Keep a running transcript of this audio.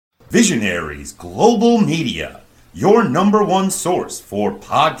Visionaries Global Media, your number one source for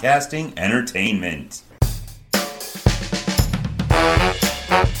podcasting entertainment.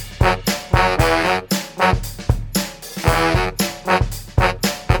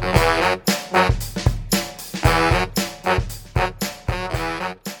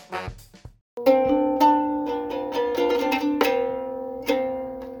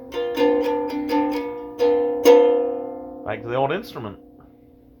 Back to the old instrument.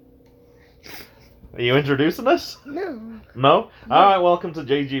 Are you introducing us? No. No? Alright, welcome to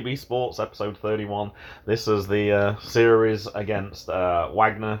JGB Sports, episode 31. This is the series against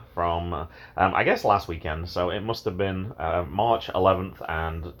Wagner from, I guess, last weekend. So it must have been March 11th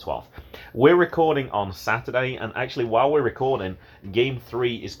and 12th. We're recording on Saturday, and actually, while we're recording, Game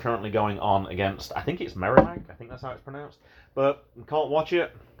 3 is currently going on against, I think it's Merrimack. I think that's how it's pronounced. But you can't watch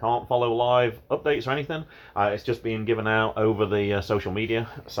it, can't follow live updates or anything. It's just being given out over the social media,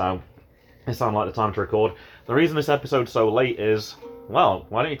 so it sounds like the time to record. The reason this episode's so late is, well,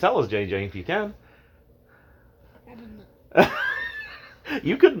 why don't you tell us, JJ, if you can? I don't know.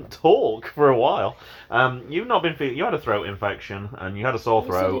 You couldn't talk for a while. You've not been you had a throat infection, and you had a sore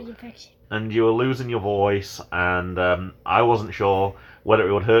throat, and you were losing your voice, and I wasn't sure whether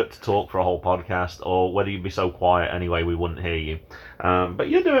it would hurt to talk for a whole podcast or whether you'd be so quiet anyway we wouldn't hear you. But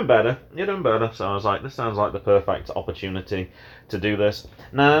you're doing better. So I was like, this sounds like the perfect opportunity to do this.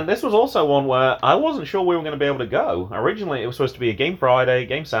 Now, this was also one where I wasn't sure we were going to be able to go. Originally, it was supposed to be a game Friday,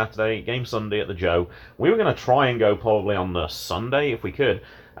 game Saturday, game Sunday at the Joe. We were going to try and go probably on the Sunday if we could.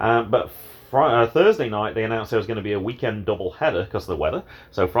 But Thursday night, they announced there was going to be a weekend double header because of the weather.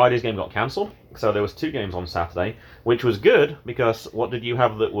 So Friday's game got cancelled. So there was 2 games on Saturday, which was good because what did you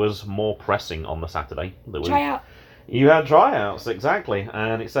have that was more pressing on the Saturday? Tryout. You had tryouts, exactly.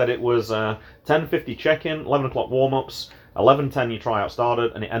 And it said it was 10:50 check-in, 11 o'clock warm-ups, 11:10 your tryout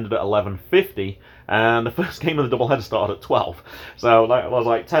started, and it ended at 11:50. And the first game of the doubleheader started at 12. So that was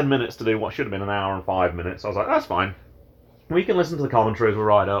like 10 minutes to do what should have been an hour and 5 minutes. I was like, that's fine. We can listen to the commentaries, we're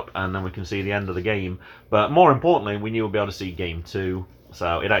right up, and then we can see the end of the game. But more importantly, we knew we'd be able to see game 2.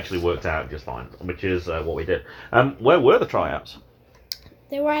 So it actually worked out just fine, which is what we did. Where were the tryouts?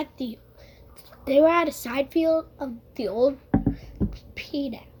 They were at a side field of the old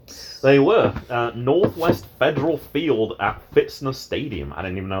Peanuts. They were. Northwest Federal Field at Fitzner Stadium. I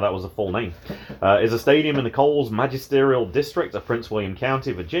didn't even know that was a full name. Is a stadium in the Coles Magisterial District of Prince William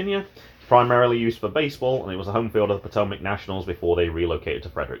County, Virginia. It's primarily used for baseball, and it was the home field of the Potomac Nationals before they relocated to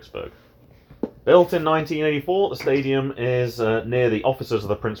Fredericksburg. Built in 1984, the stadium is near the offices of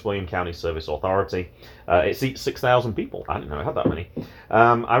the Prince William County Service Authority. It seats 6,000 people. I didn't know it had that many.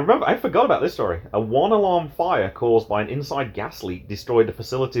 I forgot about this story. A one-alarm fire caused by an inside gas leak destroyed the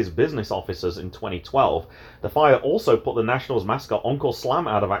facility's business offices in 2012. The fire also put the Nationals mascot Uncle Slam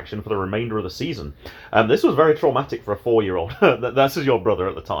out of action for the remainder of the season. This was very traumatic for a 4-year-old. This is your brother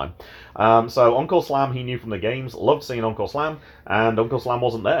at the time. So Uncle Slam, he knew from the games, loved seeing Uncle Slam, and Uncle Slam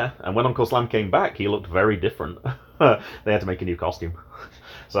wasn't there. And when Uncle Slam came back, he looked very different. They had to make a new costume.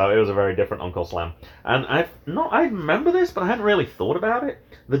 So it was a very different Uncle Slam. And I remember this, but I hadn't really thought about it.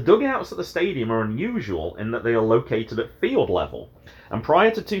 The dugouts at the stadium are unusual in that they are located at field level. And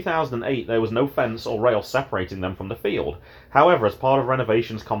prior to 2008, there was no fence or rail separating them from the field. However, as part of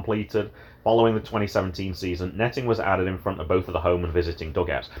renovations completed following the 2017 season, netting was added in front of both of the home and visiting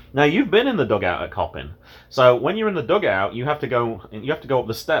dugouts. Now, you've been in the dugout at Coppin. So when you're in the dugout, you have to go up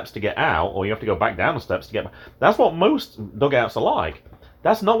the steps to get out, or you have to go back down the steps to get back. That's what most dugouts are like.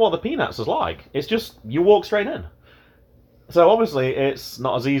 That's not what the Peanuts is like. It's just you walk straight in. So obviously it's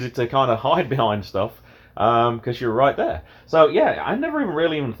not as easy to kind of hide behind stuff because you're right there. So yeah, I never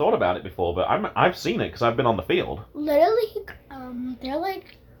even thought about it before, but I've seen it because I've been on the field. Literally, they're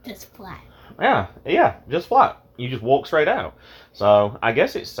like this flat. Yeah, just flat. You just walk straight out. So I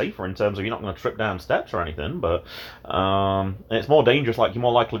guess it's safer in terms of you're not going to trip down steps or anything, but it's more dangerous, like you're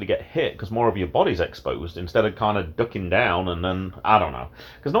more likely to get hit because more of your body's exposed instead of kind of ducking down and then, I don't know.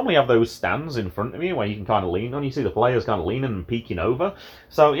 Because normally you have those stands in front of you where you can kind of lean on. You see the players kind of leaning and peeking over.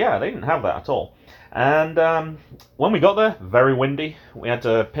 So yeah, they didn't have that at all. And when we got there, very windy. We had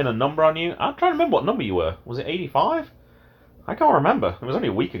to pin a number on you. I'm trying to remember what number you were. Was it 85? I can't remember. It was only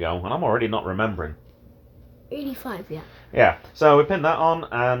a week ago, and I'm already not remembering. 85, yeah. Yeah, so we pinned that on,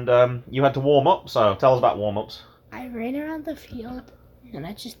 and you had to warm up, so tell us about warm-ups. I ran around the field, and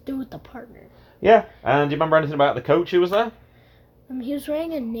I just threw with the partner. Yeah, and do you remember anything about the coach who was there? He was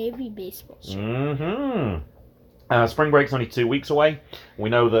wearing a Navy baseball shirt. Mm-hmm. Spring break's only 2 weeks away. We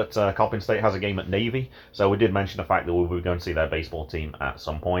know that Coppin State has a game at Navy, so we did mention the fact that we were going to see their baseball team at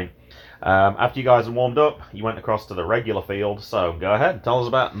some point. After you guys had warmed up, you went across to the regular field, so go ahead, tell us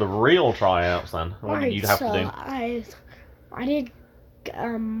about the real tryouts then. What did you have to do? I did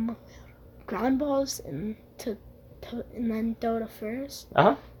ground balls and then throw to first.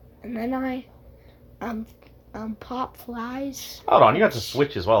 Uh-huh. And then I pop flies. Hold on, you had to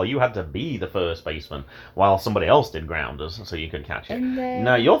switch as well. You had to be the first baseman while somebody else did grounders so you could catch it. And then,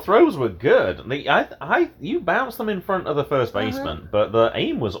 now, your throws were good. You bounced them in front of the first baseman, but the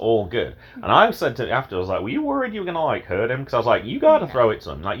aim was all good. And I said to after, I was like, were you worried you were going to hurt him? Because I was like, you got to throw it to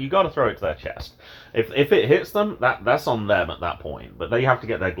them. Like, you got to throw it to their chest. If it hits them, that's on them at that point. But they have to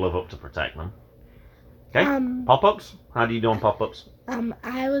get their glove up to protect them. Okay, pop-ups? How do you do on pop-ups?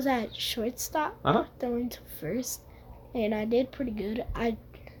 I was at shortstop, throwing to first, and I did pretty good.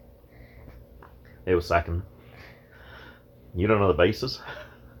 It was second. You don't know the bases?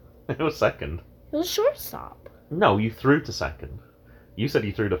 It was second. It was shortstop. No, you threw to second. You said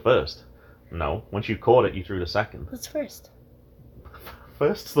you threw to first. No, once you caught it, you threw to second. What's first?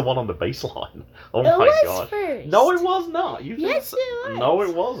 First's the one on the baseline. Oh it my was god. First. No, it was not. Yes, it was. No,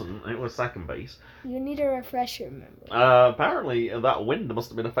 it wasn't. It was second base. You need a refresher memory. Apparently, that wind must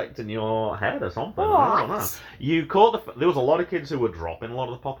have been affecting your head or something. What? I don't know. You caught there was a lot of kids who were dropping a lot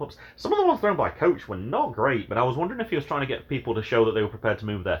of the pop-ups. Some of the ones thrown by coach were not great, but I was wondering if he was trying to get people to show that they were prepared to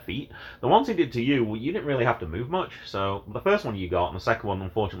move their feet. The ones he did to you, well, you didn't really have to move much. So the first one you got, and the second one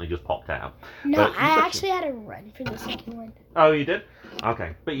unfortunately just popped out. No, I actually had to run for the second one. Oh, you did?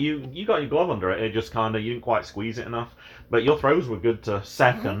 Okay, but you got your glove under it. It just kind of, you didn't quite squeeze it enough. But your throws were good to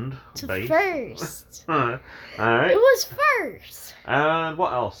second base. First. All right. It was first. And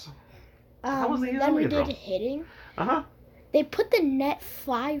what else? How was the then we earlier did hitting. Uh-huh. They put the net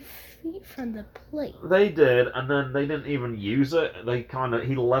 5 feet from the plate. They did, and then they didn't even use it.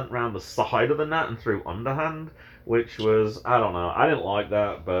 He leant round the side of the net and threw underhand, which was, I don't know. I didn't like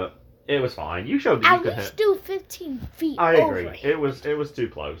that, but it was fine. You showed that you could hit. At least do 15 feet. I agree. It was too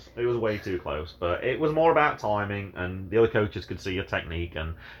close. It was way too close. But it was more about timing, and the other coaches could see your technique.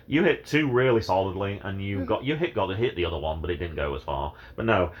 And you hit two really solidly, and got to hit the other one, but it didn't go as far. But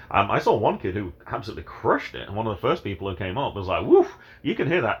no, I saw one kid who absolutely crushed it, and one of the first people who came up was like, "Woof! You can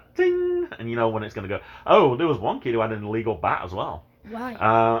hear that ding!" And you know when it's going to go. Oh, there was one kid who had an illegal bat as well.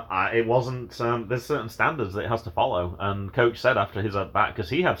 Why? It wasn't. There's certain standards that it has to follow, and coach said after his bat, because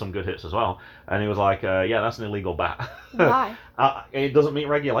he had some good hits as well, and he was like, "Yeah, that's an illegal bat." Why? It doesn't meet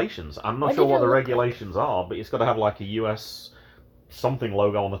regulations. I'm not sure what the regulations are, but it's got to have like a US something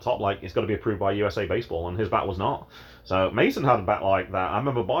logo on the top, like it's got to be approved by USA Baseball, and his bat was not. So Mason had a bat like that. I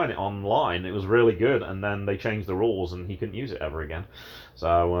remember buying it online. It was really good, and then they changed the rules, and he couldn't use it ever again.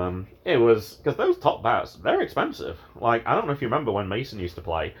 So it was, because those top bats, they're expensive. Like, I don't know if you remember when Mason used to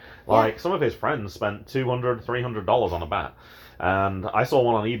play. Like, some of his friends spent $200, $300 on a bat. And I saw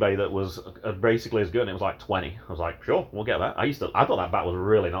one on eBay that was basically as good, and it was like 20. I was like, sure, we'll get that. I thought that bat was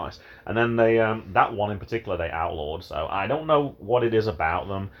really nice. And then they, that one in particular, they outlawed. So I don't know what it is about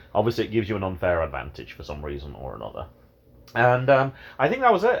them. Obviously, it gives you an unfair advantage for some reason or another. And I think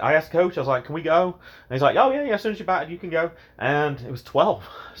that was it. I asked coach, I was like, can we go? And he's like, oh yeah, as soon as you batted, you can go. And it was 12.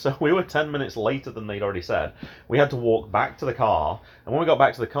 So we were 10 minutes later than they'd already said. We had to walk back to the car. And when we got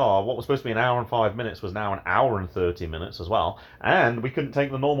back to the car, what was supposed to be an hour and 5 minutes was now an hour and 30 minutes as well. And we couldn't take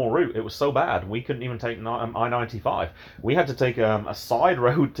the normal route. It was so bad. We couldn't even take I-95. We had to take a side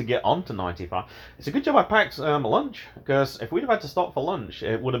road to get onto 95. It's a good job I packed lunch, because if we'd have had to stop for lunch,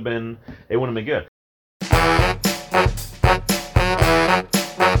 it wouldn't have been good.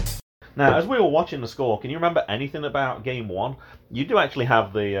 Now, as we were watching the score, can you remember anything about Game 1? You do actually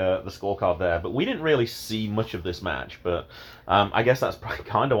have the scorecard there, but we didn't really see much of this match. But I guess that's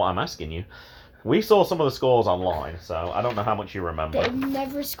kind of what I'm asking you. We saw some of the scores online, so I don't know how much you remember. They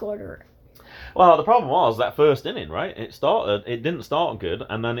never scored a run. Well, the problem was that first inning, right? It didn't start good,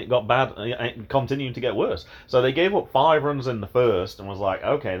 and then it got bad, it continued to get worse. So they gave up 5 runs in the first, and was like,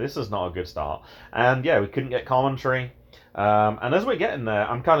 okay, this is not a good start. And yeah, we couldn't get commentary. And as we're getting there,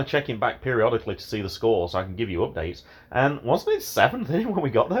 I'm kind of checking back periodically to see the score so I can give you updates. And wasn't it 7th inning when we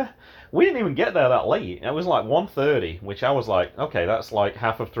got there? We didn't even get there that late. It was like 1:30, which I was like, okay, that's like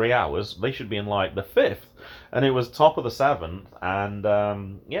half of 3 hours. They should be in like the 5th. And it was top of the 7th.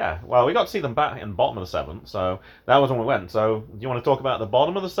 And yeah, well, we got to see them back in bottom of the 7th. So that was when we went. So do you want to talk about the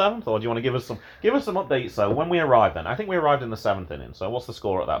bottom of the 7th, or do you want to give us some updates? So when we arrived then, I think we arrived in the 7th inning. So what's the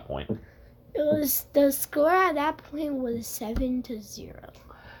score at that point? The score at that point was 7-0.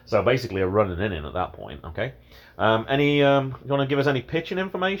 So basically a running inning at that point. Okay. You want to give us any pitching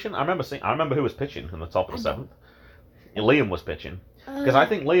information? I remember who was pitching in the top of the 7th. Liam was pitching. Because I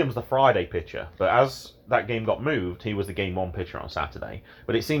think Liam's the Friday pitcher, but as that game got moved, he was the game 1 pitcher on Saturday.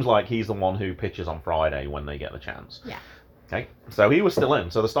 But it seems like he's the one who pitches on Friday when they get the chance. Yeah. Okay, so he was still in.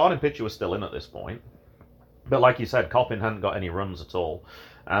 So the starting pitcher was still in at this point. But like you said, Coppin hadn't got any runs at all.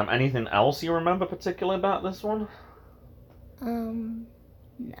 Anything else you remember particularly about this one? No.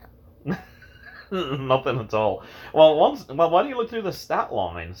 Nothing at all. Well, why don't you look through the stat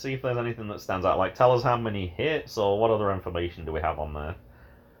line, see if there's anything that stands out? Like, tell us how many hits, or what other information do we have on there?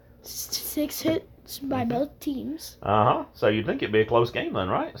 6 hits by both teams. So you'd think it'd be a close game then,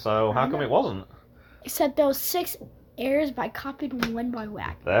 right? So how come it wasn't? Except there was 6 errors by Coppin and 1 by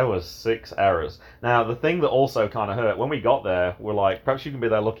Wagner. There was 6 errors. Now, the thing that also kind of hurt, when we got there, we're like, perhaps you can be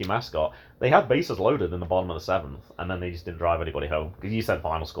their lucky mascot. They had bases loaded in the bottom of the 7th, and then they just didn't drive anybody home. Because you said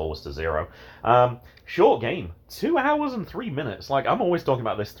final score was to 0. Short game. 2 hours and 3 minutes. Like, I'm always talking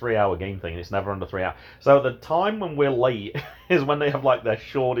about this 3-hour game thing, and it's never under 3 hours. So the time when we're late is when they have, like, their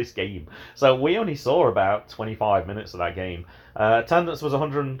shortest game. So we only saw about 25 minutes of that game. Attendance was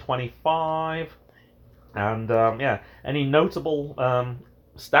 125. And, yeah, any notable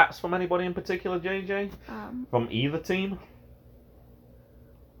stats from anybody in particular, JJ? From either team?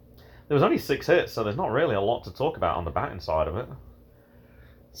 There was only 6 hits, so there's not really a lot to talk about on the batting side of it.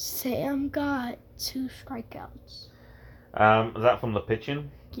 Sam got 2 strikeouts. Is that from the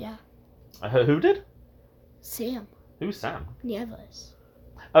pitching? Yeah. Who did? Sam. Who's Sam? Nieves.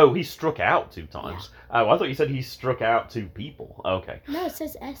 Oh, he struck out 2 times. Yeah. Oh, I thought you said he struck out 2 people. Okay. No, it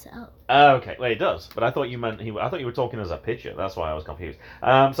says SL. Okay, well, it does, but I thought you meant I thought you were talking as a pitcher. That's why I was confused.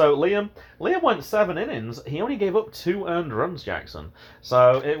 So Liam went 7 innings. He only gave up 2 earned runs, Jackson.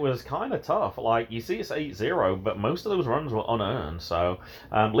 So it was kind of tough. Like, you see it's 8-0, but most of those runs were unearned. So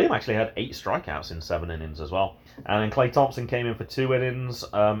Liam actually had 8 strikeouts in 7 innings as well. And then Clay Thompson came in for 2 innings,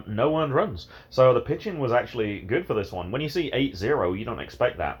 no earned runs. So the pitching was actually good for this one. When you see 8-0, you don't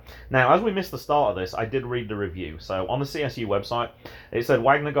expect that. Now, as we missed the start of this, I did read the review. So on the CSU website, it said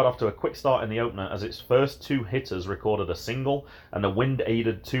Wagner got off to a quick start in the opener as its first 2 hitters recorded a single and a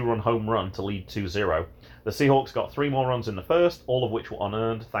wind-aided 2-run home run to lead 2-0. The Seahawks got 3 more runs in the first, all of which were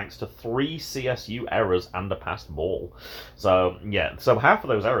unearned, thanks to 3 CSU errors and a passed ball. So, yeah, so half of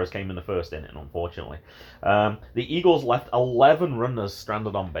those errors came in the first inning, unfortunately. The Eagles left 11 runners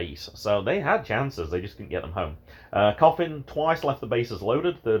stranded on base, so they had chances, they just couldn't get them home. Coffin twice left the bases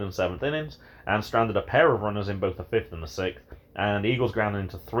loaded, 3rd and 7th innings, and stranded a pair of runners in both the 5th and the 6th. And the Eagles grounded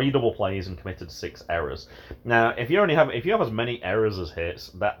into 3 double plays and committed 6 errors. Now, if you have as many errors as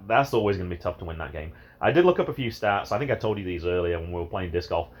hits, that's always going to be tough to win that game. I did look up a few stats. I think I told you these earlier when we were playing disc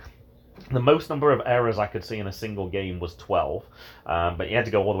golf. The most number of errors I could see in a single game was 12, but you had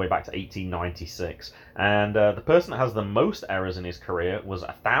to go all the way back to 1896. And the person that has the most errors in his career was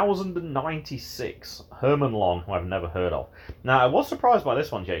 1,096, Herman Long, who I've never heard of. Now, I was surprised by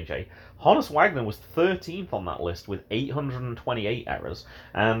this one, JJ. Honus Wagner was 13th on that list with 828 errors,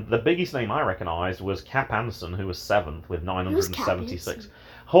 and the biggest name I recognised was Cap Anson, who was 7th with 976.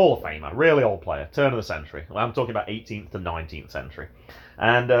 Hall of Famer, really old player, turn of the century. I'm talking about 18th to 19th century.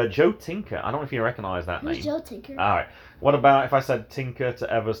 And Joe Tinker, I don't know if you recognise that name. Who's Joe Tinker? Alright, what about if I said Tinker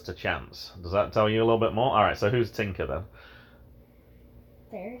to Evers to Chance? Does that tell you a little bit more? Alright, so who's Tinker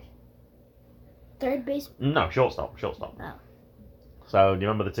then? Third base? No, shortstop. Oh. So, do you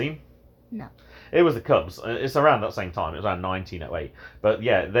remember the team? No. It was the Cubs. It's around that same time. It was around 1908. But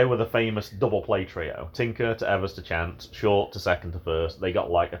yeah, they were the famous double play trio. Tinker to Evers to Chance, Short to second to first. They got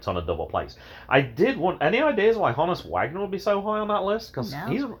like a ton of double plays. I did want... Any ideas why Honus Wagner would be so high on that list? Because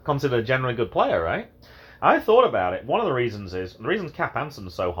he's considered a generally good player, right? I thought about it. One of the reasons Cap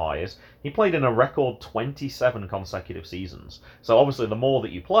Anson's so high is he played in a record 27 consecutive seasons. So obviously the more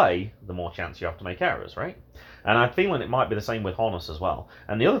that you play, the more chance you have to make errors, right? And I'm feeling it might be the same with Honus as well.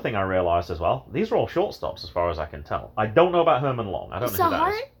 And the other thing I realised as well, these are all shortstops as far as I can tell. I don't know about Herman Long. I don't know who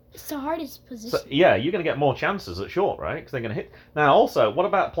that is. It's the hardest position. So, yeah, you're going to get more chances at short, right? Because they're going to hit. Now, also, what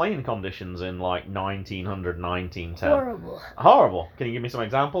about playing conditions in like 1900, 1910? Horrible. Can you give me some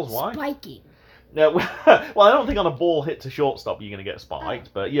examples? Why? Spiking. Well, I don't think on a ball hit to shortstop you're going to get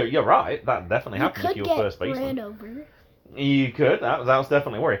spiked, but you're right. That definitely happened if you were first baseman. Over. You could. That was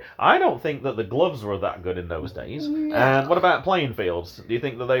definitely a worry. I don't think that the gloves were that good in those days. No. And what about playing fields? Do you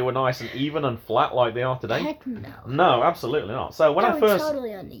think that they were nice and even and flat like they are today? Heck no. No, absolutely not. So when I first...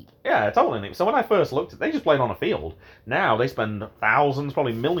 totally uneven. Yeah, totally uneven. So when I first looked at they just played on a field. Now they spend thousands,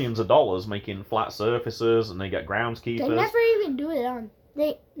 probably millions of dollars making flat surfaces, and they get groundskeepers. They never even do it on...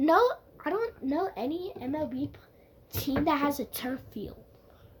 I don't know any MLB team that has a turf field.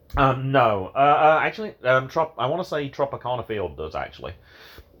 No. Actually, I want to say Tropicana Field does, actually.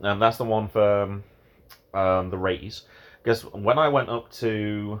 That's the one for... the Rays. Because when I went up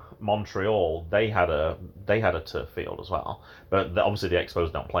to Montreal, they had a turf field as well, but obviously the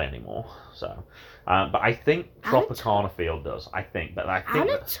Expos don't play anymore. So, but I think Tropicana Field does. I think, but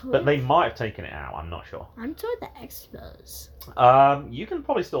but they might have taken it out. I'm not sure. I'm told the Expos. You can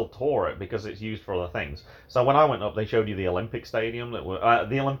probably still tour it because it's used for other things. So when I went up, they showed you the Olympic Stadium that were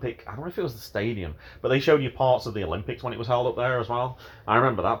the Olympic. I don't know if it was the stadium, but they showed you parts of the Olympics when it was held up there as well. I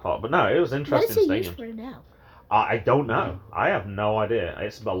remember that part. But no, it was interesting. What is it stadium. used for now? I don't know. I have no idea.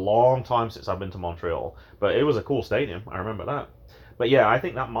 It's a long time since I've been to Montreal, but it was a cool stadium. I remember that. But yeah, I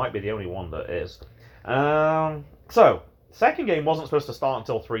think that might be the only one that is. So, second game wasn't supposed to start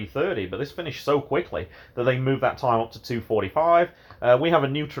until 3:30, but this finished so quickly that they moved that time up to 2:45. We have a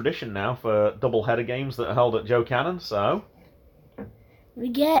new tradition now for double-header games that are held at Joe Cannon, so... We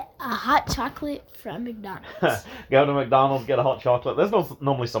get a hot chocolate from McDonald's. Go to McDonald's, get a hot chocolate. There's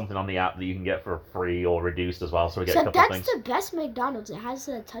normally something on the app that you can get for free or reduced as well, so we get a couple of things. That's the best McDonald's. It has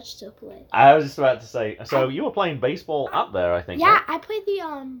a touch to play. I was just about to say, so you were playing baseball up there, I think, Yeah, right? I played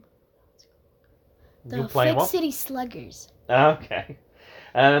the Fake City Sluggers. Okay.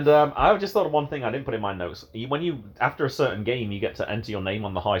 And I just thought of one thing I didn't put in my notes. After a certain game, you get to enter your name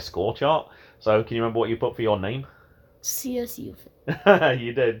on the high score chart. So can you remember what you put for your name? CSU fan.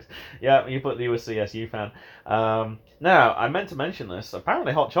 You did. Yeah, you put that you were a CSU fan. Now, I meant to mention this.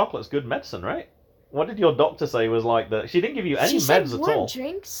 Apparently hot chocolate's good medicine, right? What did your doctor say was like that? She didn't give you any meds at all.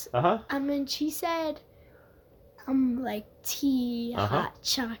 Drinks. Uh-huh. And then she said, like tea, hot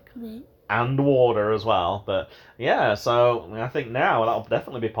chocolate. And water as well. But yeah, so I think now that'll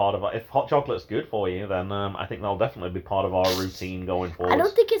definitely be part of it. If hot chocolate's good for you, then I think that'll definitely be part of our routine going forward. I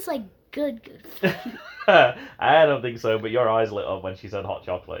don't think it's like good for you. I don't think so, but your eyes lit up when she said hot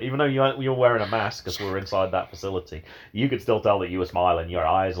chocolate. Even though you were wearing a mask because we were inside that facility, you could still tell that you were smiling. Your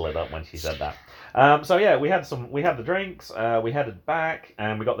eyes lit up when she said that. So yeah, we had the drinks, we headed back,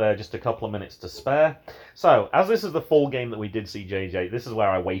 and we got there just a couple of minutes to spare. So, as this is the full game that we did see JJ, this is where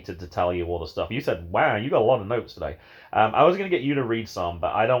I waited to tell you all the stuff. You said, wow, you got a lot of notes today. I was going to get you to read some,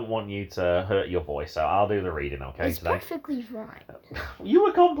 but I don't want you to hurt your voice, so I'll do the reading, okay? It's today. perfectly fine. You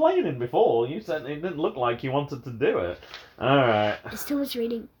were complaining before. You said it didn't look like you wanted to do it. Alright. It's too much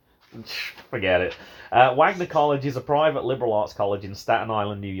reading. Forget it. Wagner College is a private liberal arts college in Staten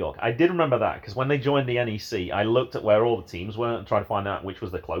Island, New York. I did remember that because when they joined the NEC, I looked at where all the teams were and tried to find out which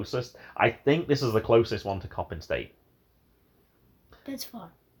was the closest. I think this is the closest one to Coppin State. That's fun.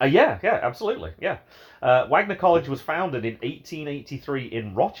 Yeah, absolutely, yeah. Wagner College was founded in 1883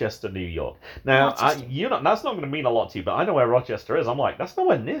 in Rochester, New York. Now, that's not going to mean a lot to you, but I know where Rochester is. I'm like, that's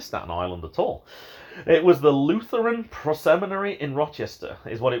nowhere near Staten Island at all. It was the Lutheran Pro-Seminary in Rochester,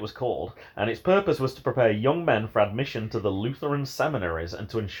 is what it was called, and its purpose was to prepare young men for admission to the Lutheran seminaries and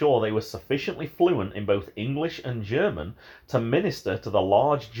to ensure they were sufficiently fluent in both English and German to minister to the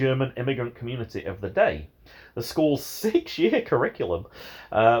large German immigrant community of the day. The school's 6-year curriculum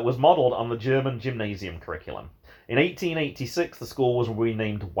was modelled on the German gymnasium curriculum. In 1886, the school was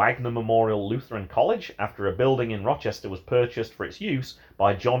renamed Wagner Memorial Lutheran College after a building in Rochester was purchased for its use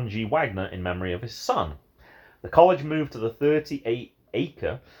by John G. Wagner in memory of his son. The college moved to the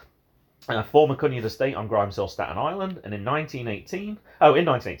 38-acre former Cunard estate on Grimes Hill, Staten Island, and in the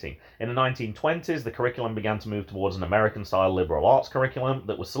 1920s, the curriculum began to move towards an American-style liberal arts curriculum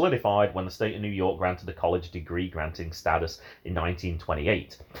that was solidified when the state of New York granted the college degree-granting status in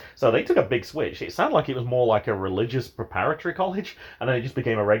 1928. So they took a big switch. It sounded like it was more like a religious preparatory college, and then it just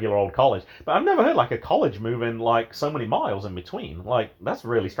became a regular old college. But I've never heard like a college moving like so many miles in between. Like, that's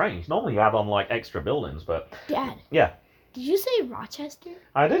really strange. Normally you add on like extra buildings, but... Dad. Yeah. Did you say Rochester?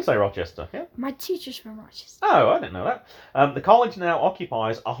 I did say Rochester, yeah. My teacher's from Rochester. Oh, I didn't know that. The college now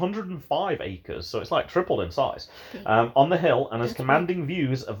occupies 105 acres, so it's like tripled in size, on the hill and has commanding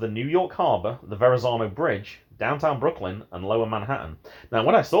views of the New York Harbor, the Verrazano Bridge, downtown Brooklyn, and lower Manhattan. Now,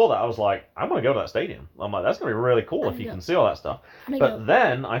 when I saw that, I was like, I want to go to that stadium. I'm like, that's going to be really cool if you can see all that stuff. But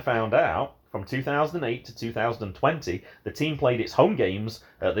then I found out, from 2008 to 2020, the team played its home games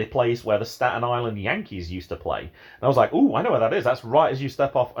at the place where the Staten Island Yankees used to play. And I was like, ooh, I know where that is. That's right as you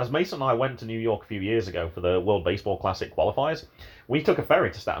step off. As Mason and I went to New York a few years ago for the World Baseball Classic qualifiers, we took a ferry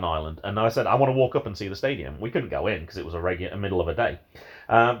to Staten Island, and I said, I want to walk up and see the stadium. We couldn't go in because it was a middle of a day.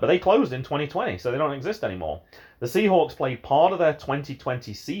 But they closed in 2020, so they don't exist anymore. The Seahawks played part of their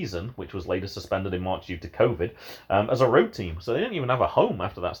 2020 season, which was later suspended in March due to COVID, as a road team. So they didn't even have a home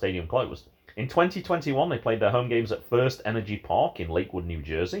after that stadium closed. In 2021, they played their home games at First Energy Park in Lakewood, New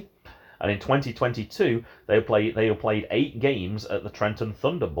Jersey. And in 2022, they played 8 games at the Trenton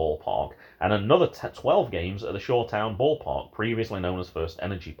Thunder Ballpark and another 12 games at the Shoretown Ballpark, previously known as First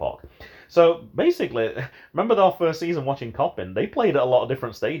Energy Park. So basically, remember our first season watching Coppin? They played at a lot of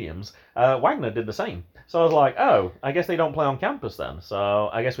different stadiums. Wagner did the same. So I was like, oh, I guess they don't play on campus then. So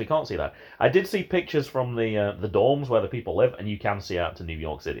I guess we can't see that. I did see pictures from the dorms where the people live, and you can see out to New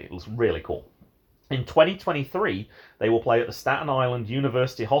York City. It looks really cool. In 2023, they will play at the Staten Island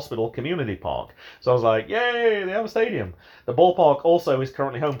University Hospital Community Park. So I was like, yay, they have a stadium. The ballpark also is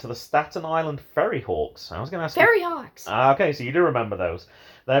currently home to the Staten Island Ferry Hawks. I was going to ask Ferry Hawks. Okay, so you do remember those.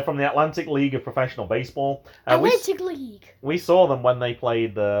 They're from the Atlantic League of Professional Baseball. Atlantic League. We saw them when they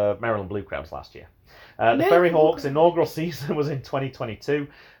played the Maryland Blue Crabs last year. The Ferry Hawks' inaugural season was in 2022,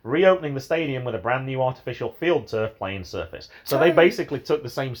 reopening the stadium with a brand new artificial field turf playing surface. So they basically took the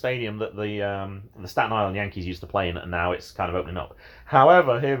same stadium that the Staten Island Yankees used to play in, and now it's kind of opening up.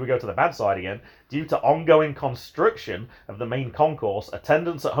 However, here we go to the bad side again. Due to ongoing construction of the main concourse,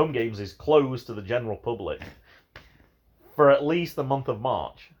 attendance at home games is closed to the general public for at least the month of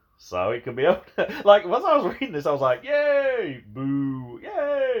March. So it could be open. Like, once I was reading this, I was like, yay, boo,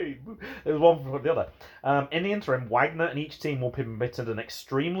 yay, boo. There was one for the other. In the interim, Wagner and each team will be permitted an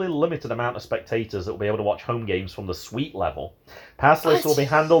extremely limited amount of spectators that will be able to watch home games from the suite level. Pass lists will be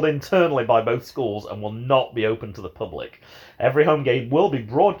handled internally by both schools and will not be open to the public. Every home game will be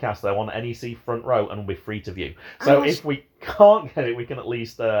broadcast, though, on NEC Front Row and will be free to view. So if we can't get it, we can at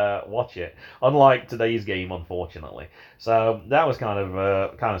least watch it, unlike today's game, unfortunately. So that was kind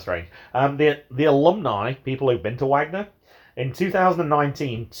of strange. The alumni, people who've been to Wagner, in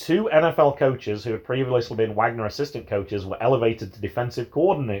 2019, 2 NFL coaches who had previously been Wagner assistant coaches were elevated to defensive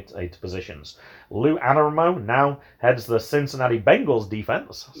coordinator positions. Lou Anarumo now heads the Cincinnati Bengals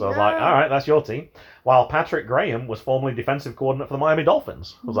defense. So I was like, all right, that's your team. While Patrick Graham was formerly defensive coordinator for the Miami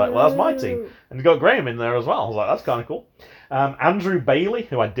Dolphins. I was like, well, that's my team. And you got Graham in there as well. I was like, that's kind of cool. Andrew Bailey,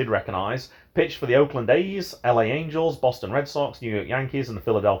 who I did recognize, pitched for the Oakland A's, LA Angels, Boston Red Sox, New York Yankees, and the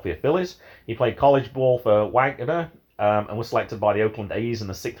Philadelphia Phillies. He played college ball for Wagner and was selected by the Oakland A's in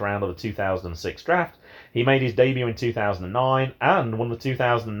the 6th round of the 2006 draft. He made his debut in 2009 and won the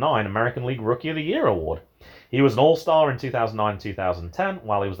 2009 American League Rookie of the Year award. He was an All-Star in 2009 and 2010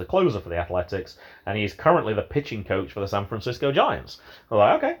 while he was the closer for the Athletics, and he is currently the pitching coach for the San Francisco Giants. I was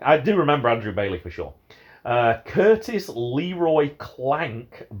like, okay, I do remember Andrew Bailey for sure. Curtis Leroy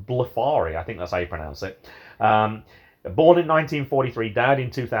Clank Blefari, I think that's how you pronounce it. Born in 1943, died in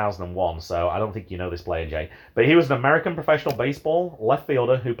 2001, so I don't think you know this player, Jay. But he was an American professional baseball left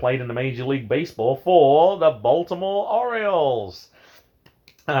fielder who played in the Major League Baseball for the Baltimore Orioles.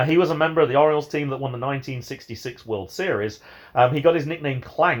 He was a member of the Orioles team that won the 1966 World Series. He got his nickname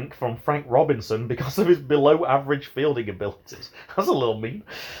Clank from Frank Robinson because of his below-average fielding abilities. That's a little mean.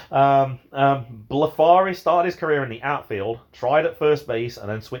 Blefari started his career in the outfield, tried at first base, and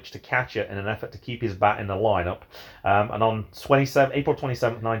then switched to catcher in an effort to keep his bat in the lineup. And on April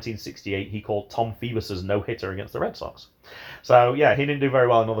 27th, 1968, he called Tom Phoebus's no-hitter against the Red Sox. So, yeah, he didn't do very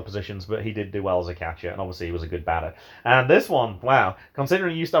well in other positions, but he did do well as a catcher, and obviously he was a good batter. And this one, wow,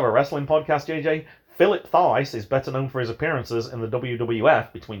 considering you used to have a wrestling podcast, JJ, Philip Thaiss is better known for his appearances in the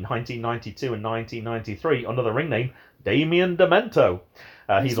WWF between 1992 and 1993 under the ring name Damien Demento.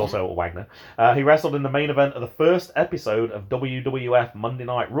 He's also a Wagner. He wrestled in the main event of the first episode of WWF Monday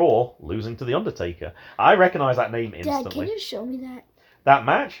Night Raw, losing to The Undertaker. I recognize that name instantly. Dad, can you show me that? That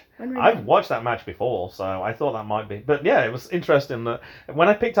match? I've watched that match before, so I thought that might be. But yeah, it was interesting that when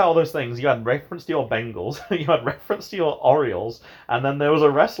I picked out all those things, you had reference to your Bengals, you had reference to your Orioles, and then there was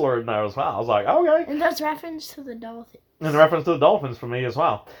a wrestler in there as well. I was like, okay. And there's reference to the Dolphins. And reference to the Dolphins for me as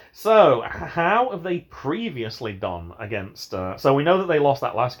well. So, how have they previously done against... so we know that they lost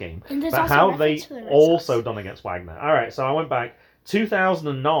that last game, but how have they also done against Wagner? All right, so I went back.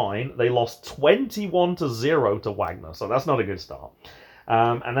 2009, they lost 21-0 to Wagner, so that's not a good start.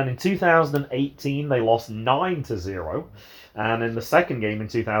 And then in 2018, they lost 9-0. And in the second game in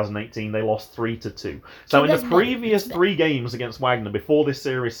 2018, they lost 3-2. So in the previous 3 games against Wagner, before this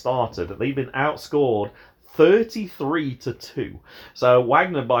series started, they've been outscored 33-2. So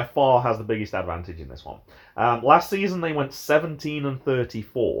Wagner by far has the biggest advantage in this one. Last season they went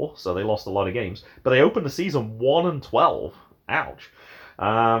 17-34, so they lost a lot of games. But they opened the season 1-12. Ouch.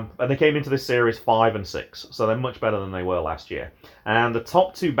 And they came into this series 5-6, so they're much better than they were last year. And the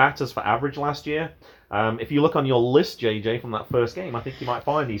top 2 batters for average last year, if you look on your list, JJ, from that first game, I think you might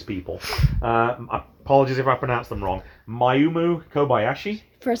find these people. Apologies if I pronounced them wrong. Mayumu Kobayashi.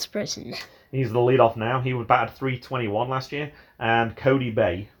 First person. He's the leadoff now. He batted .321 last year. And Cody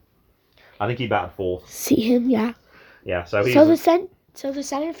Bay. I think he batted 4th. See him, yeah. Yeah, so he's... So So the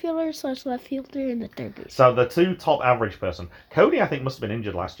center fielder / left fielder and the third base. So the two top average person. Cody, I think, must have been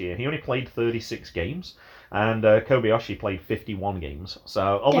injured last year. He only played 36 games, and Kobayashi played 51 games.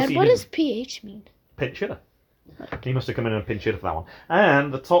 So obviously, Dad, what does PH mean? Pinch hitter. He must have come in and pinch hitter for that one.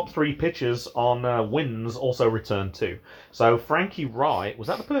 And the top 3 pitchers on wins also returned too. So Frankie Wright, was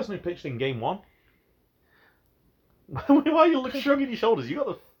that the person who pitched in game 1? Why are you shrugging your shoulders? You got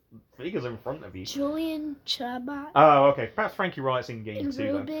the figures in front of you. Julian Chabot. Oh, okay. Perhaps Frankie Wright's in game 2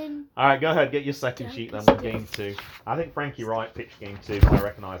 Ruben. then. All right, go ahead. Get your second sheet then with game 2. I think Frankie Wright pitched game 2. I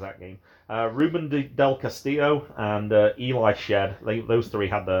recognise that game. Ruben Del Castillo and Eli Shed. Those 3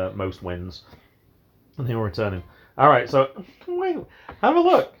 had the most wins. And they were returning. All right, so wait, have a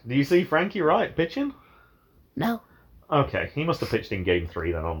look. Do you see Frankie Wright pitching? No. Okay, he must have pitched in game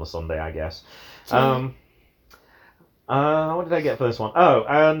 3 then on the Sunday, I guess. What did I get for this one? Oh,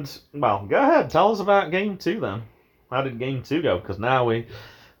 and, well, go ahead. Tell us about game 2 then. How did game 2 go? Because now we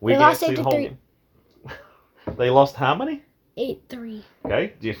They get lost to the whole 8-3. game. They lost how many? 8-3.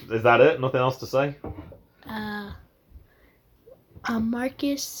 Okay, is that it? Nothing else to say?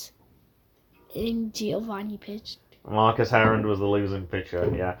 Marcus and Giovanni pitched. Marcus Herrand was the losing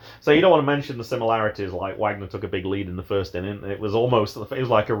pitcher, yeah. So you don't want to mention the similarities, like Wagner took a big lead in the first inning. It was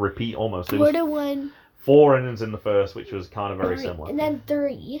like a repeat almost. It was 4-1. 4 innings in the first, which was kind of very similar. And then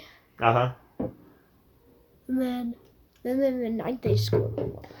 3. Uh-huh. And then in the 9th they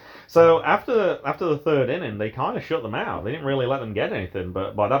scored. So after the 3rd inning, they kind of shut them out. They didn't really let them get anything,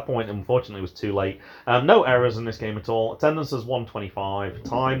 but by that point, unfortunately, it was too late. No errors in this game at all. Attendance was 125.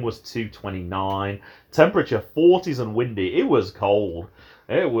 Time was 229. Temperature 40s and windy. It was cold.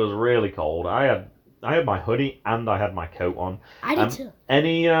 It was really cold. I had my hoodie and I had my coat on. I did too.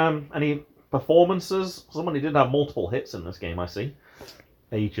 Any performances? Somebody did have multiple hits in this game, I see.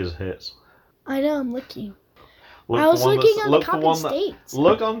 H's hits. I know, I'm looking. I was looking on the Coppin States.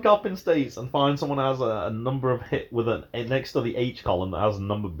 Look on Coppin States and find someone who has a number of hit with next to the H column that has a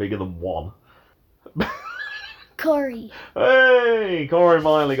number bigger than 1. Corey. Hey! Corey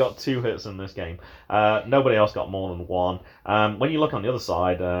Miley got 2 hits in this game. Nobody else got more than 1. When you look on the other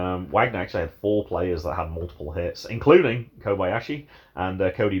side, Wagner actually had 4 players that had multiple hits, including Kobayashi and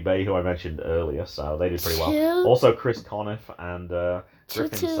Cody Bay, who I mentioned earlier, so they did pretty well. Also Chris Conniff and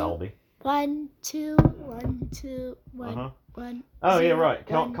Griffin Selby. 1, 2, 1, 2, 1, 1. Oh, 0, yeah, right.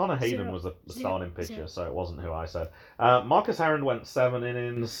 1, Connor Hayden 0, was the 0, starting pitcher, 0. so it wasn't who I said. Marcus Herrand went 7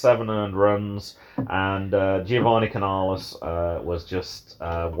 innings, 7 earned runs, and Giovanni Canales was just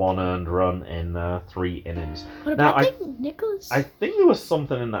 1 earned run in 3 innings. What about Nicholas? I think there was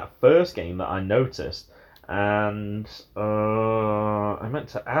something in that first game that I noticed, and I meant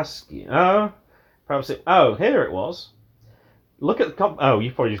to ask you. Here it was. Look at you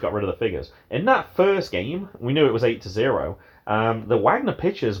probably just got rid of the figures. In that first game, we knew it was 8-0. The Wagner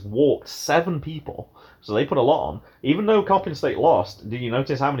pitchers walked 7 people, so they put a lot on. Even though Coppin State lost, did you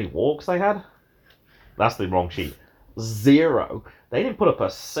notice how many walks they had? That's the wrong sheet. 0. They didn't put up a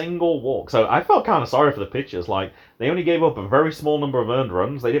single walk. So I felt kind of sorry for the pitchers. Like, they only gave up a very small number of earned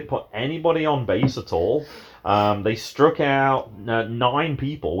runs. They didn't put anybody on base at all. They struck out 9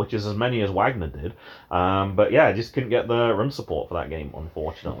 people, which is as many as Wagner did. But yeah, just couldn't get the run support for that game,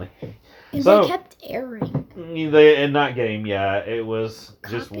 unfortunately. And they kept erring. In that game, yeah, it was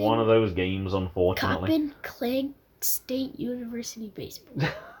just one of those games, unfortunately. Coppin Clegg State University baseball.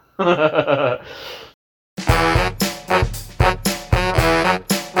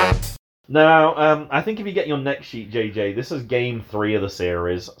 Now, I think if you get your next sheet, JJ, this is game 3 of the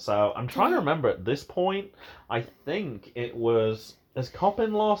series. So I'm trying to remember at this point. I think it was. Has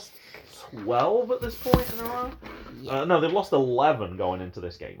Coppin lost 12 at this point in a row? Yeah. No, they've lost 11 going into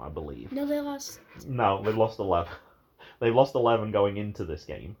this game, I believe. No, they lost. No, they've lost 11. They've lost 11 going into this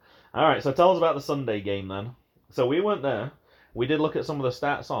game. All right, so tell us about the Sunday game then. So we weren't there. We did look at some of the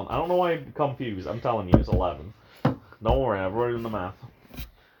stats on. I don't know why you're confused. I'm telling you, it's 11. Don't worry, I've already done the math.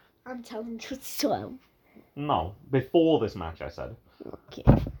 I'm telling you it's 12. No, before this match, I said. Okay.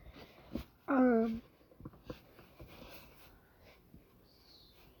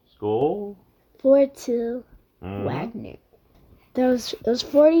 4-2 Wagner. It was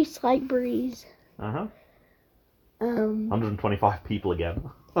 40 slight breeze. 125 people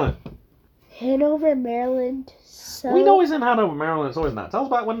again. Hanover, Maryland. So we know he's in Hanover, Maryland. It's always that. Tell us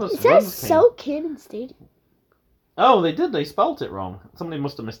about when the it says So Cannon Stadium. Oh, they did. They spelt it wrong. Somebody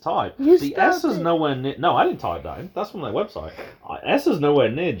must have mistyped. The S is nowhere near. No, I didn't type that in. That's from their website. S is nowhere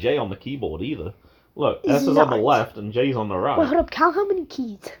near J on the keyboard either. Look, S is on the left and J's on the right. Well, hold up. Count how many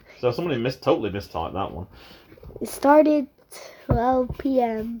keys. So somebody totally mistyped that one. It started 12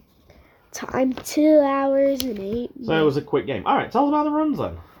 p.m. Time 2 hours and 8 minutes. So it was a quick game. All right, tell us about the runs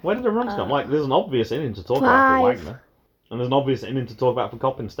then. Where did the runs come? Like, there's an obvious inning to talk about for Wagner. And there's an obvious inning to talk about for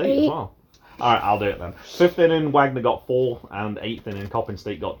Coppin State as well. All right, I'll do it then. 5th inning, Wagner got 4, and 8th inning, Coppin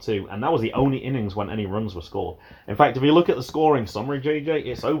State got 2. And that was the only innings when any runs were scored. In fact, if you look at the scoring summary, JJ,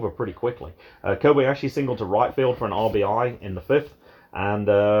 it's over pretty quickly. Kobayashi singled to right field for an RBI in the 5th. And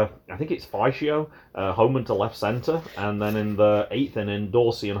I think it's Faiscio, homer to left center. And then in the 8th inning,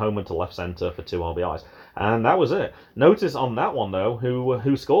 Dorsey and homer to left center for 2 RBIs. And that was it. Notice on that one, though,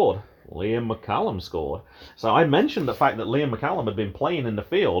 who scored? Liam McCallum scored. So I mentioned the fact that Liam McCallum had been playing in the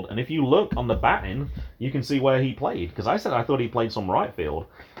field, and if you look on the batting, you can see where he played. Because I said I thought he played some right field.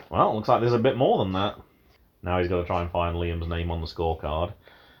 Well, it looks like there's a bit more than that. Now he's got to try and find Liam's name on the scorecard.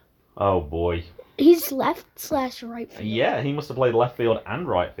 Oh boy. He's left/right field. Yeah, he must have played left field and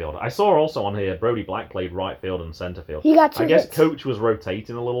right field. I saw also on here Brody Black played right field and center field. He got 2 hits. I guess coach was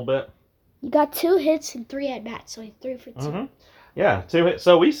rotating a little bit. He got 2 hits and 3 at bats, so he's 3 for 2. Mm-hmm. Yeah, 2 hits.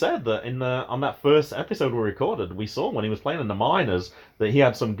 So we said that on that first episode we recorded, we saw when he was playing in the minors that he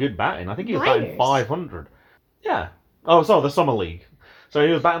had some good batting. I think he was batting 500. Yeah. Oh, so the summer league. So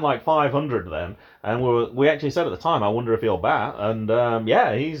he was batting like 500 then, and we actually said at the time, I wonder if he'll bat, and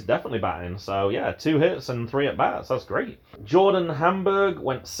yeah, he's definitely batting. So yeah, 2 hits and 3 at bats. That's great. Jordan Hamburg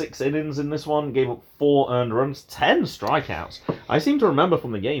went 6 innings in this one, gave up 4 earned runs, 10 strikeouts. I seem to remember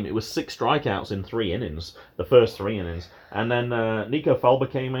from the game it was 6 strikeouts in 3 innings, the first 3 innings, and then Nico Felber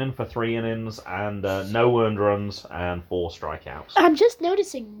came in for 3 innings and no earned runs and 4 strikeouts. I'm just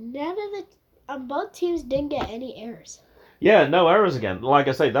noticing both teams didn't get any errors. Yeah, no errors again. Like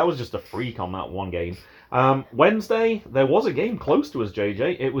I say, that was just a freak on that one game. Wednesday, there was a game close to us,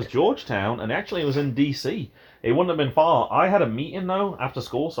 JJ. It was Georgetown, and actually it was in D.C. It wouldn't have been far. I had a meeting, though, after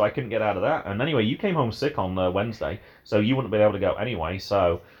school, so I couldn't get out of that. And anyway, you came home sick on Wednesday, so you wouldn't be able to go anyway.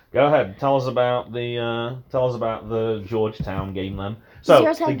 So go ahead, tell us about the Georgetown game then.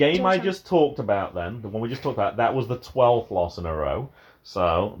 So the game I just talked about then, the one we just talked about, that was the 12th loss in a row.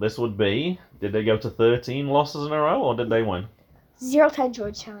 So this would be, did they go to 13 losses in a row, or did they win? 0-10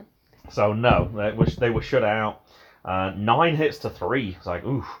 Georgetown. So no, they were shut out. 9 hits to 3. It's like,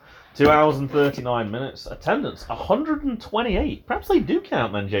 oof. 2 hours and 39 minutes. Attendance, 128. Perhaps they do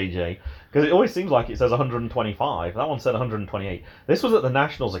count then, JJ. Because it always seems like it says 125. That one said 128. This was at the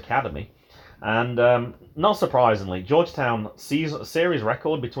Nationals Academy. And not surprisingly, Georgetown series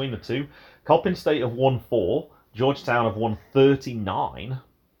record between the two. Coppin State have won 4. Georgetown have won 39.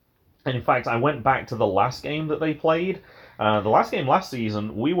 And in fact, I went back to the last game that they played. The last game last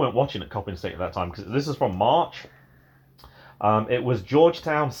season, we weren't watching at Coppin State at that time, because this is from March. It was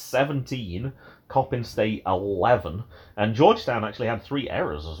Georgetown 17, Coppin State 11. And Georgetown actually had 3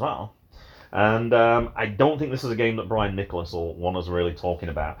 errors as well. And I don't think this is a game that Brian Nicholas will want us really talking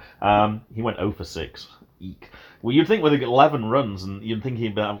about. He went 0 for 6. Eek. Well, you'd think with 11 runs, and you'd think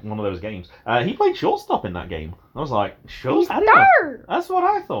he'd be one of those games. He played shortstop in that game. I was like, shortstop? That's what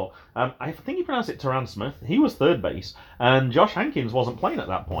I thought. I think he pronounced it Teran Smith. He was third base, and Josh Hankins wasn't playing at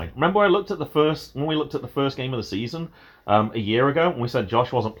that point. Remember when we looked at the first game of the season a year ago, and we said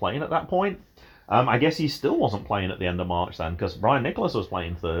Josh wasn't playing at that point? I guess he still wasn't playing at the end of March then, because Brian Nicholas was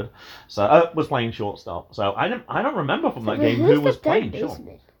playing third, so was playing shortstop. So I don't remember from that game who was playing short.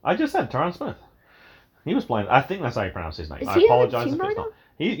 I just said Teran Smith. He was playing. I think that's how you pronounce his name. I apologize if it's not.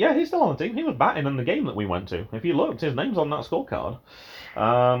 He's still on the team. He was batting in the game that we went to. If you looked, his name's on that scorecard.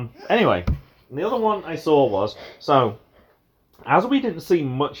 Anyway, the other one I saw was, so, as we didn't see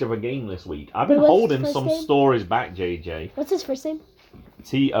much of a game this week, I've been holding some stories back, JJ. What's his first name?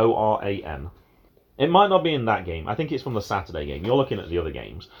 Toran. It might not be in that game. I think it's from the Saturday game. You're looking at the other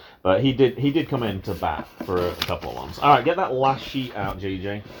games. But he did come in to bat for a couple of ones. All right, get that last sheet out,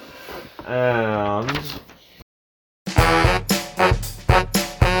 JJ. And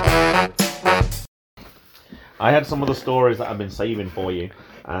I had some of the stories that I've been saving for you.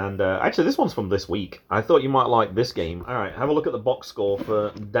 And actually, this one's from this week. I thought you might like this game. All right, have a look at the box score for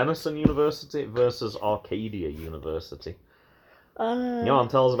Denison University versus Arcadia University. Go on,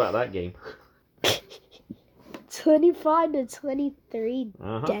 tell us about that game.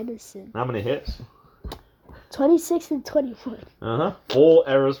 25-23 Denison. How many hits? 26 and 21. 4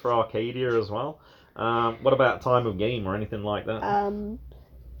 errors for Arcadia as well. What about time of game or anything like that?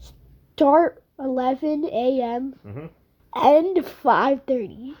 Start 11 a.m. End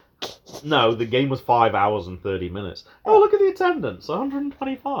 5:30. No, the game was 5 hours and 30 minutes. Oh, look at the attendance,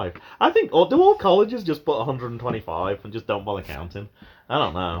 125. I think, or do all colleges just put 125 and just don't bother counting? I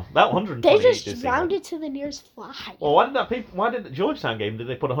don't know. That 128. They just rounded to the nearest 5. Well, why did the Georgetown game, did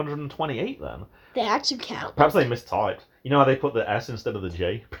they put 128 then? They actually count. Perhaps they mistyped. You know how they put the S instead of the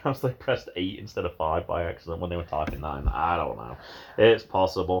J? Perhaps they pressed 8 instead of 5 by accident when they were typing 9. I don't know. It's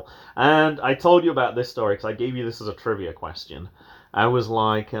possible. And I told you about this story because I gave you this as a trivia question. I was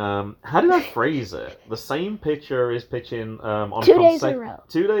like, how did I phrase it? The same pitcher is pitching on 2 days in a row.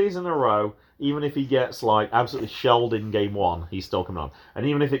 2 days in a row. Even if he gets like absolutely shelled in game 1, he's still coming on. And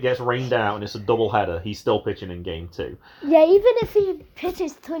even if it gets rained out and it's a doubleheader, he's still pitching in game 2. Yeah, even if he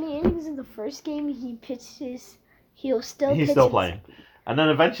pitches 20 innings in the first game, he's still playing. And then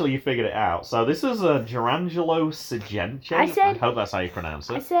eventually you figured it out. So this is a Gerangelo Sigence. I hope that's how you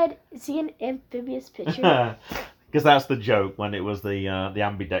pronounce it. I said, is he an amphibious pitcher? Because that's the joke when it was the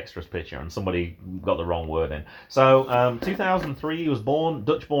ambidextrous pitcher and somebody got the wrong word in. So, 2003, he was born,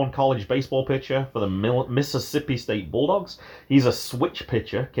 Dutch-born college baseball pitcher for the Mississippi State Bulldogs. He's a switch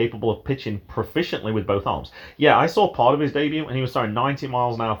pitcher capable of pitching proficiently with both arms. Yeah, I saw part of his debut and he was throwing 90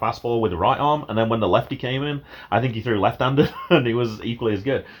 miles an hour fastball with the right arm, and then when the lefty came in, I think he threw left-handed and he was equally as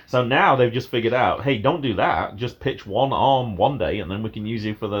good. So now they've just figured out, hey, don't do that, just pitch one arm one day and then we can use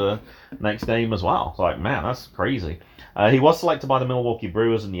you for the next game as well. It's like, man, that's crazy. He was selected by the Milwaukee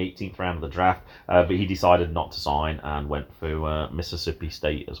Brewers in the 18th round of the draft, but he decided not to sign and went for Mississippi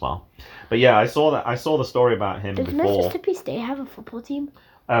State as well. But yeah, I saw the story about him before. Does Mississippi State have a football team?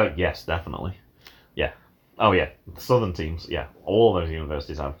 Yes, definitely. Yeah. Oh yeah, Southern teams. Yeah, all those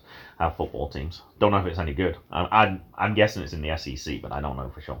universities have football teams. Don't know if it's any good. I'm guessing it's in the SEC, but I don't know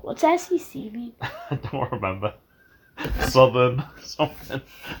for sure. What's SEC mean? I don't remember. Southern something.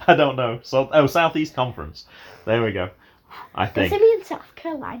 I don't know. Southeast Conference. There we go. I think. Does it mean South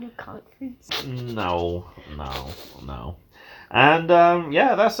Carolina Conference? No. And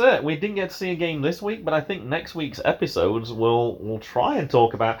yeah, that's it. We didn't get to see a game this week, but I think next week's episodes we'll try and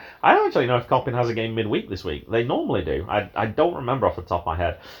talk about. I don't actually know if Coppin has a game midweek this week. They normally do. I don't remember off the top of my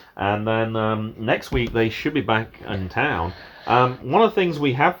head. And then next week they should be back in town. One of the things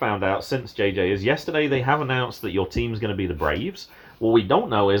we have found out since JJ is yesterday they have announced that your team's going to be the Braves. What we don't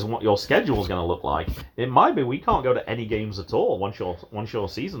know is what your schedule is going to look like. It might be we can't go to any games at all once your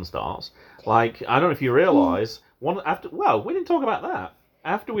season starts. Like, I don't know if you realise, we didn't talk about that.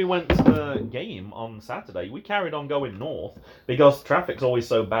 After we went to the game on Saturday, we carried on going north because traffic's always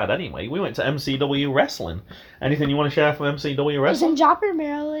so bad anyway. We went to MCW Wrestling. Anything you want to share from MCW Wrestling? It was in Jopper,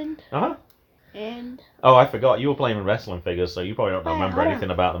 Maryland. Uh-huh. And... Oh, I forgot. You were playing with wrestling figures, so you probably don't remember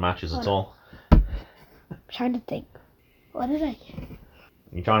anything about the matches at all. I'm trying to think. What did I get?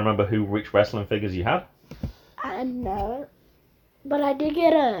 You trying to remember which wrestling figures you had? No. But I did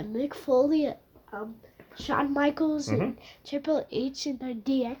get a Mick Foley, Shawn Michaels, and Triple H in their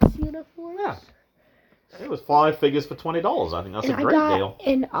DX uniforms. Yeah. It was 5 figures for $20. I think that's a great deal. I got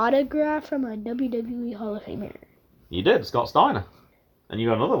an autograph from a WWE Hall of Famer. You did, Scott Steiner. And you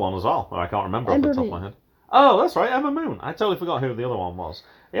got another one as well. I can't remember off the top of my head. Oh, that's right, Emma Moon. I totally forgot who the other one was.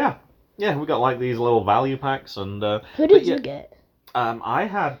 Yeah, we got like these little value packs. And who did you get? I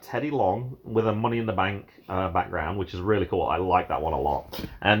had Teddy Long with a Money in the Bank background, which is really cool. I like that one a lot.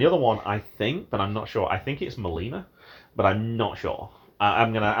 And the other one, I think, but I'm not sure. I think it's Melina, but I'm not sure.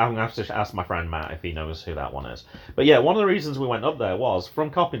 I'm gonna have to ask my friend Matt if he knows who that one is. But yeah, one of the reasons we went up there was from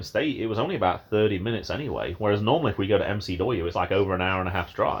Coppin State. It was only about 30 minutes anyway. Whereas normally if we go to MCW, it's like over an hour and a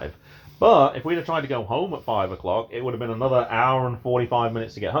half's drive. But if we'd have tried to go home at 5 o'clock, it would have been another hour and 45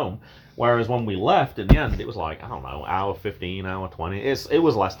 minutes to get home. Whereas when we left, in the end, it was like, I don't know, hour 15, hour 20. It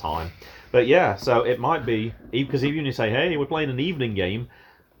was less time. But yeah, so it might be, because even if you say, hey, we're playing an evening game,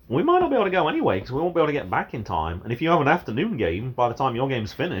 we might not be able to go anyway, because we won't be able to get back in time. And if you have an afternoon game, by the time your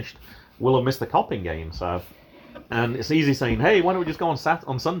game's finished, we'll have missed the Coppin game. So, and it's easy saying, hey, why don't we just go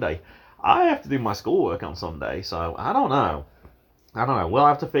on Sunday? I have to do my schoolwork on Sunday, so I don't know. We'll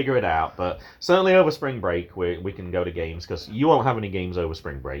have to figure it out. But certainly over spring break, we can go to games, because you won't have any games over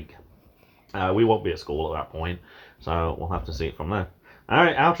spring break. We won't be at school at that point, so we'll have to see it from there. All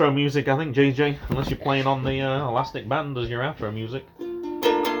right, outro music, I think, JJ, unless you're playing on the elastic band as your outro music.